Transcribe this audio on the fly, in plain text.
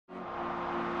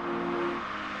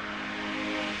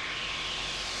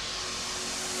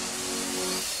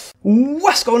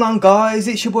What's going on, guys?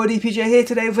 It's your boy DPJ here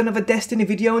today with another Destiny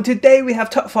video, and today we have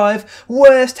top 5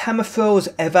 worst hammer throws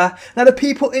ever. Now the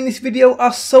people in this video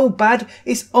are so bad,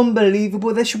 it's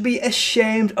unbelievable. They should be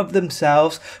ashamed of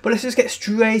themselves. But let's just get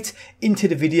straight into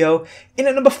the video. In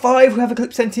at number 5 we have a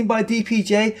clip sent in by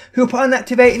DPJ, who upon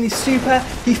activating his super,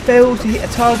 he failed to hit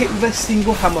a target with a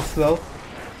single hammer throw.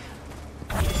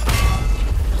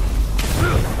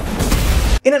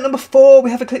 In at number 4 we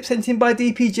have a clip sent in by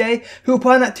DPJ, who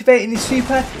upon activating his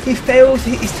super, he failed to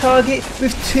hit his target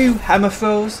with 2 hammer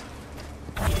throws.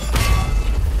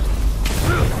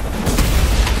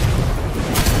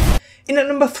 In at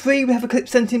number 3 we have a clip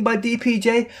sent in by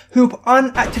DPJ, who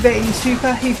upon activating his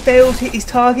super, he failed to hit his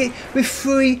target with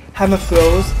 3 hammer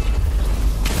throws.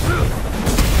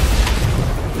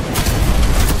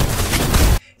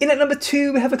 In at number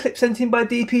 2 we have a clip sent in by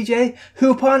DPJ,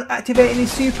 who upon activating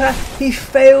his super, he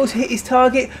failed to hit his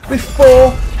target with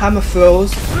 4 hammer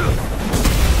throws.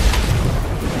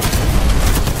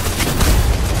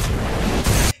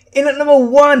 In at number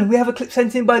 1 we have a clip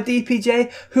sent in by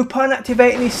DPJ, who upon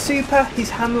activating his super, his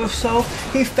hammer of soul,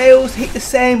 he fails to hit the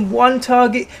same one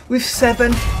target with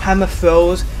 7 hammer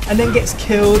throws and then gets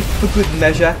killed for good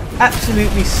measure.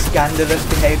 Absolutely scandalous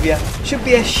behaviour. Should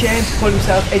be ashamed to call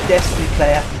himself a Destiny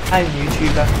player and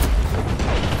YouTuber.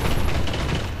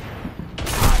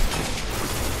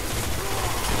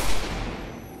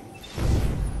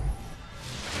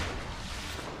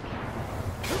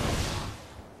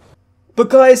 But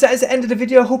guys, that is the end of the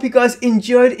video. I hope you guys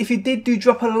enjoyed. If you did, do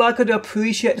drop a like. I do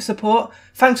appreciate the support.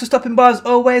 Thanks for stopping by as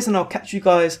always, and I'll catch you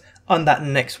guys on that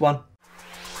next one.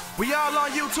 We all on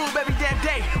YouTube every damn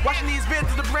day, watching these vids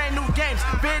of the brand new games.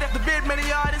 Vid after vid, many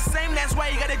are the same. That's why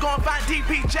you gotta go and find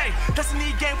DPJ.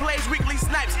 Destiny gameplays, weekly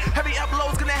snipes, heavy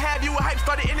uploads, gonna have you a hype.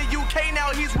 Started in the UK,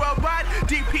 now he's worldwide.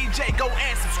 DPJ, go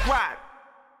and subscribe.